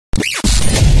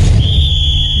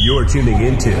You're tuning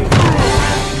into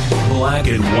Black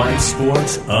and White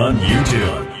Sports on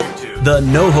YouTube. The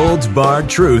no-holds-barred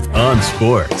truth on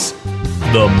sports.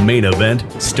 The main event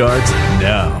starts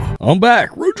now. I'm back.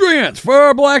 Rudrance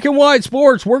for Black and White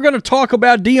Sports. We're going to talk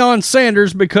about Deion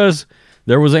Sanders because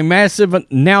there was a massive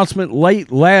announcement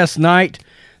late last night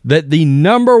that the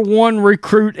number one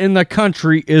recruit in the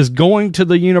country is going to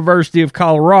the University of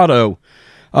Colorado.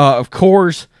 Of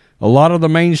course, a lot of the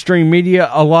mainstream media,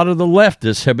 a lot of the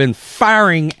leftists have been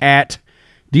firing at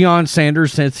Deion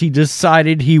Sanders since he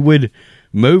decided he would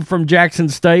move from Jackson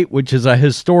State, which is a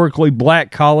historically black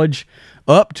college,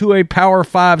 up to a Power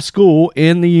 5 school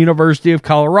in the University of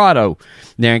Colorado.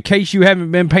 Now, in case you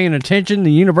haven't been paying attention,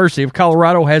 the University of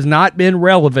Colorado has not been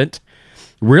relevant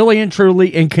really and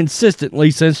truly and consistently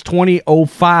since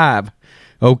 2005.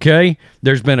 Okay?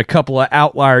 There's been a couple of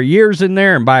outlier years in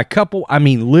there, and by a couple, I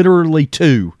mean literally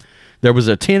two. There was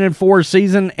a 10-4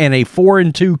 season and a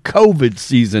 4-2 COVID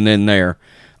season in there.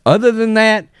 Other than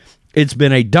that, it's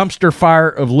been a dumpster fire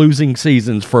of losing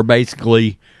seasons for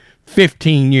basically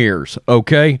 15 years,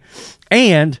 okay?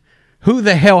 And who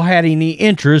the hell had any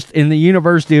interest in the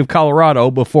University of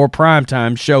Colorado before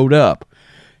primetime showed up?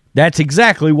 That's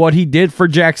exactly what he did for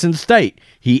Jackson State.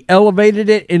 He elevated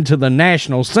it into the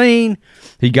national scene.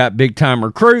 He got big-time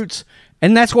recruits.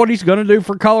 And that's what he's going to do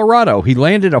for Colorado. He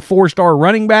landed a 4-star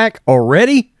running back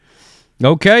already.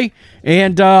 Okay.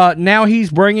 And now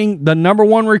he's bringing the number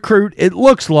one recruit. It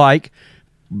looks like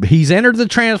he's entered the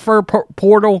transfer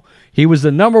portal. He was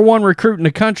the number one recruit in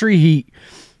the country.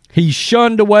 He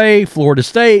shunned away Florida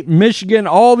State, Michigan,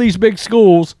 all these big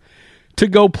schools to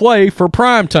go play for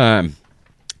primetime.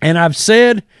 And I've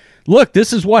said, look,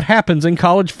 this is what happens in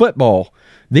college football.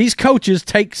 These coaches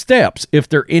take steps. If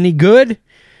they're any good,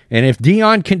 and if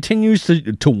Deion continues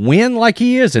to win like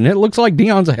he is, and it looks like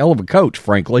Deion's a hell of a coach,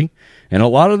 frankly, and a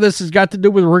lot of this has got to do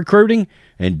with recruiting,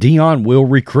 and Deion will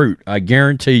recruit. I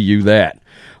guarantee you that.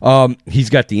 He's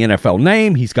got the NFL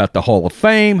name. He's got the Hall of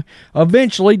Fame.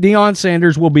 Eventually, Deion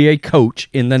Sanders will be a coach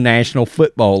in the National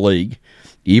Football League.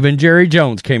 Even Jerry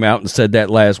Jones came out and said that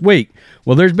last week.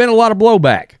 Well, there's been a lot of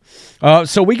blowback.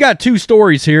 So we got two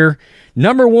stories here.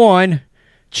 Number one,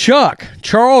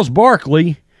 Charles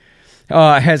Barkley,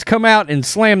 has come out and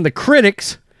slammed the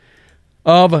critics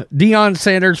of Deion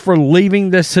Sanders for leaving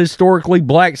this historically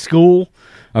black school.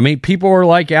 I mean, people are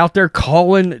like out there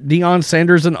calling Deion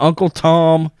Sanders an Uncle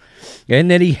Tom and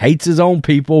that he hates his own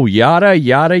people, yada,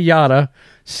 yada, yada.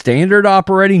 Standard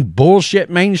operating bullshit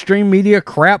mainstream media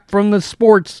crap from the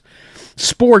sports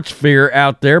sphere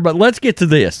out there. But let's get to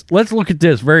this. Let's look at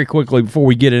this very quickly before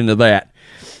we get into that,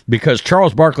 because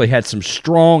Charles Barkley had some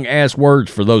strong-ass words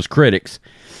for those critics.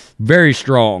 Very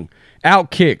strong.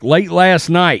 Outkick late last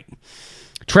night.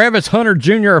 Travis Hunter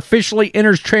Jr. officially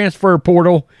enters transfer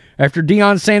portal after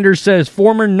Deion Sanders says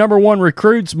former number one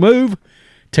recruit's move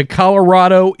to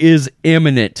Colorado is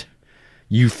imminent.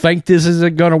 You think this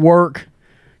isn't going to work?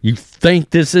 You think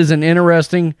this isn't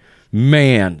interesting?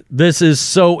 Man, this is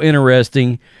so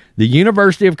interesting. The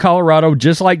University of Colorado,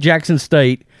 just like Jackson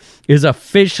State, is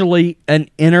officially an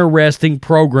interesting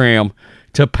program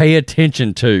to pay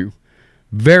attention to.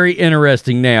 Very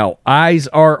interesting now. Eyes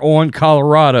are on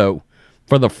Colorado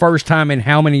for the first time in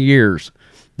how many years?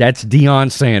 That's Deion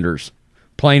Sanders.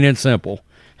 Plain and simple.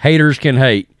 Haters can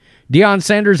hate. Deion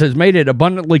Sanders has made it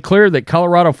abundantly clear that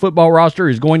Colorado football roster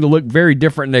is going to look very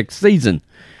different next season.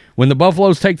 When the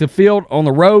Buffaloes take the field on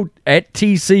the road at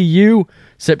TCU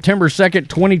September 2nd,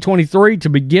 2023 to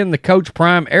begin the Coach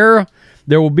Prime era,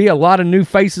 there will be a lot of new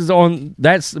faces on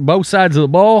both sides of the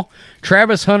ball.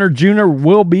 Travis Hunter Jr.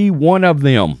 will be one of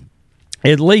them.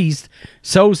 At least,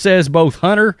 so says both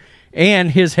Hunter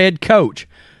and his head coach.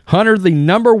 Hunter, the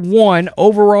number one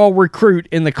overall recruit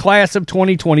in the class of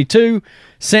 2022,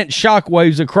 sent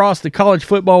shockwaves across the college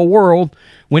football world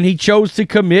when he chose to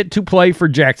commit to play for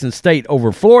Jackson State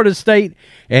over Florida State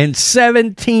and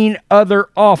 17 other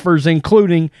offers,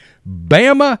 including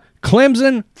Bama,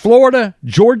 Clemson, Florida,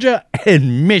 Georgia,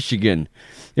 and Michigan.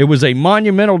 It was a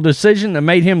monumental decision that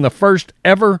made him the first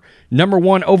ever number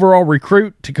one overall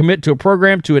recruit to commit to a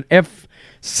program, to an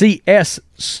FCS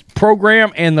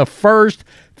program, and the first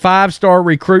 5-star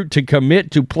recruit to commit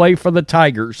to play for the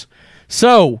Tigers.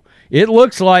 So it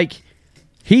looks like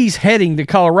he's heading to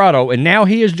Colorado, and now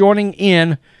he is joining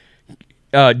him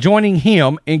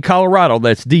in Colorado.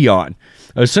 That's Deion.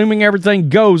 Assuming everything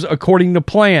goes according to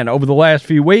plan over the last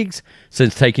few weeks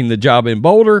since taking the job in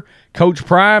Boulder, Coach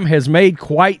Prime has made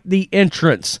quite the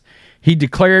entrance. He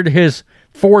declared his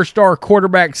 4-star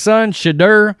quarterback son,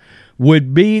 Shedeur,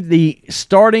 would be the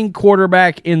starting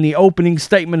quarterback in the opening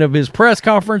statement of his press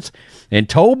conference and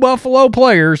told Buffalo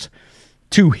players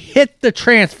to hit the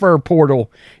transfer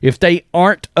portal if they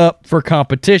aren't up for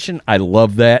competition. I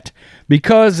love that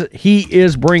because he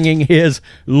is bringing his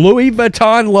Louis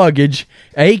Vuitton luggage,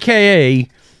 a.k.a.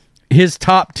 his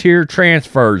top-tier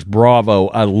transfers. Bravo.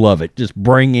 I love it. Just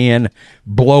bring in,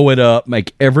 blow it up,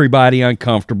 make everybody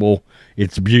uncomfortable.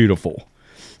 It's beautiful.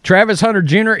 Travis Hunter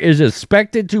Jr. is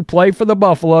expected to play for the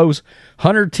Buffaloes.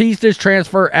 Hunter teased his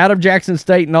transfer out of Jackson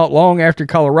State not long after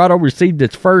Colorado received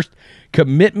its first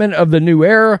commitment of the new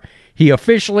era. He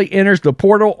officially enters the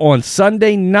portal on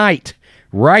Sunday night.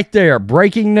 Right there,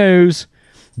 breaking news.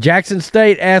 Jackson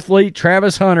State athlete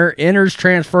Travis Hunter enters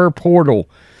transfer portal.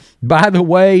 By the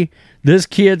way, this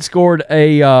kid scored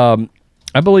I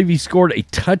believe he scored a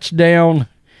touchdown.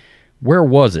 Where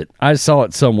was it? I saw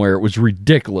it somewhere. It was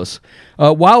ridiculous.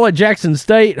 While at Jackson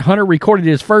State, Hunter recorded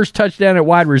his first touchdown at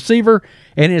wide receiver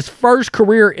and his first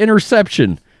career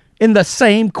interception in the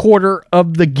same quarter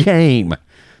of the game.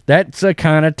 That's the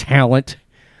kind of talent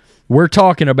we're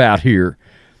talking about here.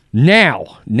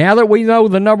 Now that we know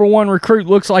the number one recruit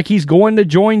looks like he's going to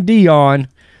join Deion,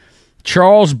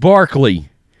 Charles Barkley,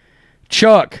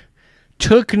 Chuck,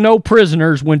 took no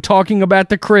prisoners when talking about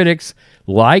the critics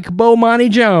like Bomani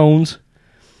Jones,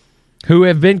 who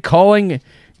have been calling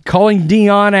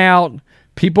Deion out.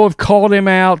 People have called him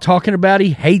out, talking about he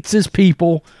hates his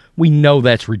people. We know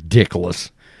that's ridiculous.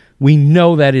 We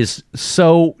know that is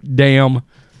so damn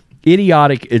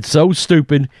idiotic. It's so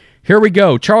stupid. Here we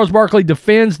go. Charles Barkley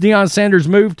defends Deion Sanders'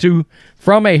 move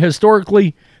from a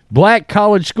historically black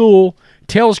college school,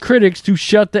 tells critics to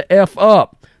shut the F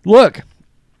up. Look,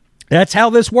 that's how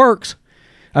this works.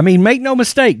 I mean, make no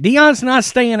mistake, Deion's not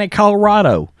staying at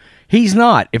Colorado. He's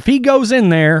not. If he goes in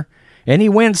there and he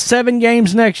wins 7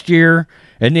 games next year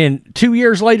and then 2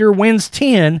 years later wins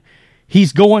 10,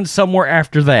 he's going somewhere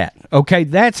after that. Okay,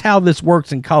 that's how this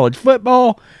works in college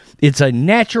football. It's a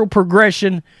natural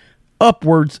progression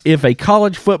upwards if a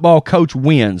college football coach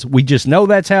wins. We just know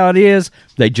that's how it is.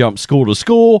 They jump school to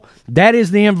school. That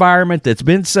is the environment that's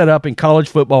been set up in college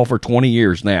football for 20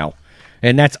 years now.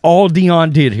 And that's all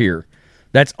Deion did here.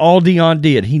 That's all Deion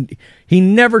did. He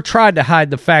never tried to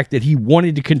hide the fact that he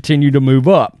wanted to continue to move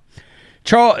up.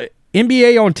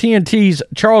 NBA on TNT's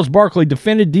Charles Barkley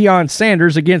defended Deion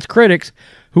Sanders against critics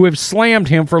who have slammed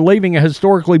him for leaving a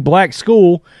historically black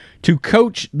school to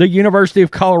coach the University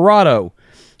of Colorado.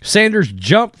 Sanders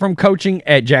jumped from coaching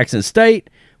at Jackson State,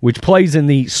 which plays in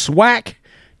the SWAC,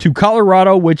 to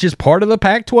Colorado, which is part of the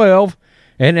Pac-12,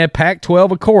 and the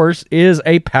Pac-12, of course, is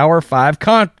a Power 5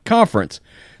 conference.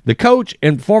 The coach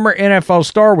and former NFL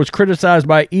star was criticized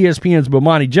by ESPN's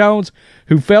Bomani Jones,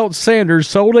 who felt Sanders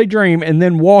sold a dream and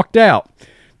then walked out.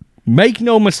 Make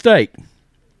no mistake,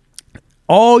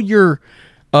 all your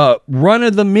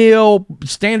run-of-the-mill,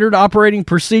 standard operating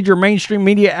procedure, mainstream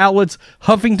media outlets,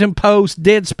 Huffington Post,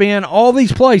 Deadspin, all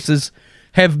these places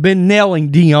have been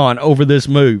nailing Deion over this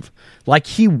move, like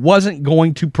he wasn't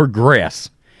going to progress.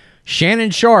 Shannon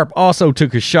Sharp also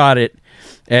took a shot at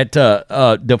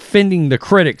defending the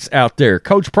critics out there.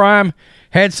 Coach Prime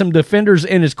had some defenders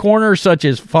in his corner, such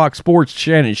as Fox Sports'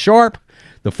 Shannon Sharp.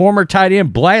 The former tight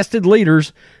end blasted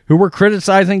leaders who were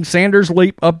criticizing Sanders'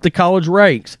 leap up the college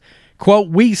ranks. Quote,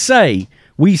 we say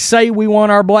we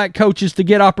want our black coaches to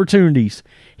get opportunities.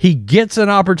 He gets an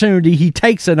opportunity. He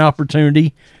takes an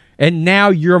opportunity. And now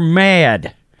you're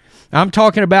mad. I'm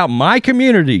talking about my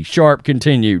community, Sharp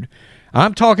continued.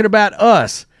 I'm talking about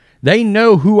us. They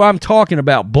know who I'm talking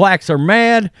about. Blacks are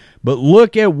mad, but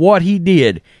look at what he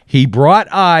did. He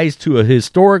brought eyes to a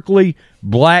historically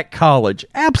black college.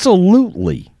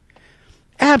 Absolutely.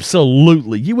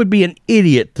 Absolutely. You would be an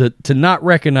idiot to not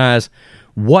recognize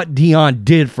what Deion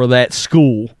did for that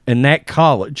school and that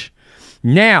college.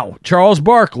 Now, Charles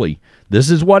Barkley, this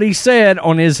is what he said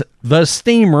on his The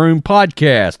Steam Room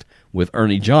podcast with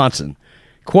Ernie Johnson.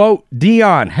 Quote,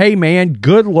 Deion, hey man,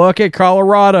 good luck at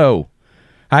Colorado.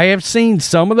 I have seen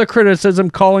some of the criticism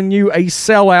calling you a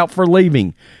sellout for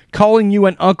leaving, calling you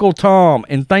an Uncle Tom,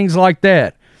 and things like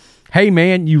that. Hey,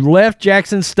 man, you left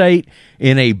Jackson State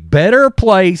in a better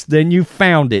place than you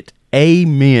found it.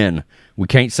 Amen. We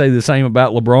can't say the same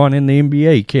about LeBron in the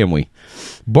NBA, can we?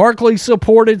 Barkley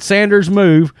supported Sanders'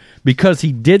 move because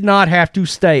he did not have to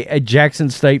stay at Jackson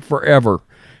State forever.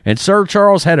 And Sir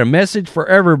Charles had a message for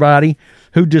everybody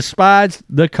who despised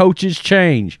the coach's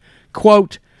change.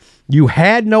 Quote, you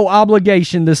had no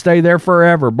obligation to stay there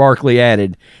forever, Barkley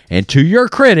added. And to your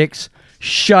critics,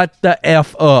 shut the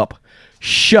F up.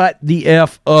 Shut the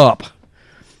F up.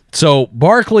 So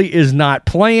Barkley is not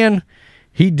playing.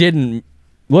 He didn't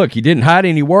hide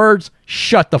any words.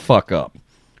 Shut the fuck up.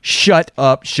 Shut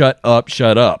up, shut up,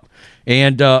 shut up.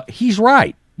 And he's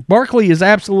right. Barkley is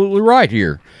absolutely right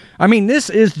here. I mean, this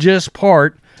is just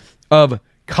part of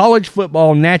college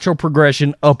football natural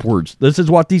progression upwards. This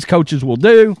is what these coaches will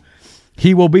do.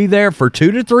 He will be there for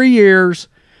 2 to 3 years,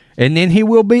 and then he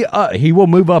will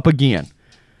move up again.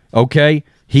 Okay?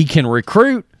 He can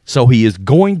recruit, so he is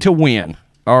going to win.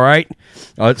 All right?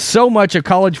 So much of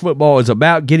college football is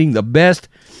about getting the best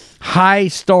high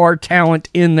star talent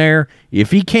in there.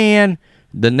 If he can,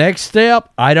 the next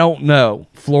step, I don't know.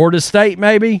 Florida State,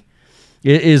 maybe?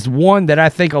 It is one that I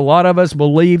think a lot of us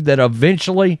believe that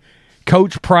eventually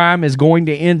Coach Prime is going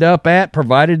to end up at,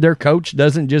 provided their coach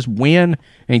doesn't just win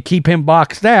and keep him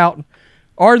boxed out,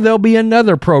 or there'll be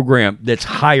another program that's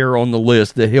higher on the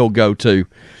list that he'll go to.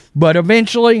 But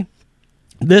eventually,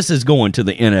 this is going to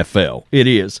the NFL. It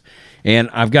is. And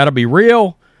I've got to be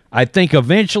real. I think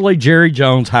eventually Jerry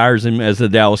Jones hires him as the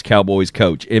Dallas Cowboys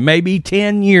coach. It may be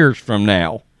 10 years from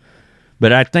now,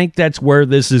 but I think that's where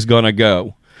this is going to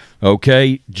go.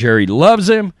 Okay, Jerry loves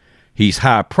him. He's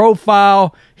high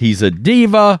profile. He's a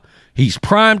diva. He's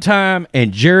primetime,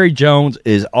 and Jerry Jones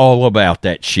is all about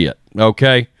that shit.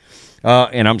 Okay,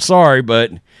 and I'm sorry,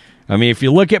 but I mean, if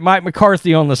you look at Mike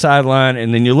McCarthy on the sideline,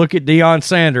 and then you look at Deion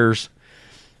Sanders,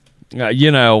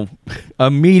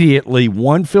 immediately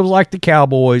one feels like the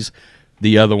Cowboys,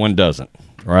 the other one doesn't.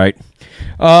 Right?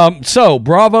 So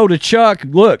bravo to Chuck.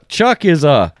 Look, Chuck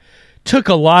took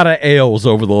a lot of L's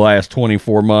over the last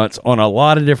 24 months on a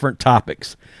lot of different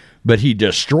topics. But he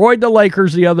destroyed the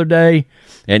Lakers the other day,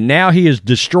 and now he has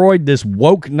destroyed this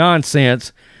woke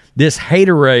nonsense, this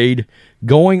haterade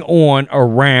going on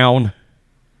around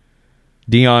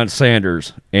Deion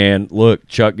Sanders. And look,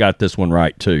 Chuck got this one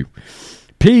right too.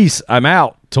 Peace. I'm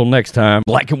out. Till next time.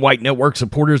 Black and White Network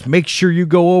supporters, make sure you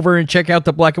go over and check out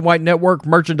the Black and White Network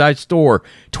merchandise store.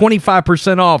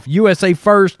 25% off USA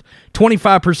First.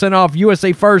 25% off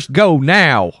USA First. Go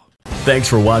now. Thanks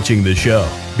for watching the show.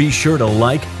 Be sure to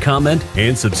like, comment,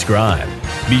 and subscribe.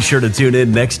 Be sure to tune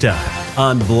in next time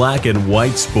on Black and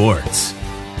White Sports.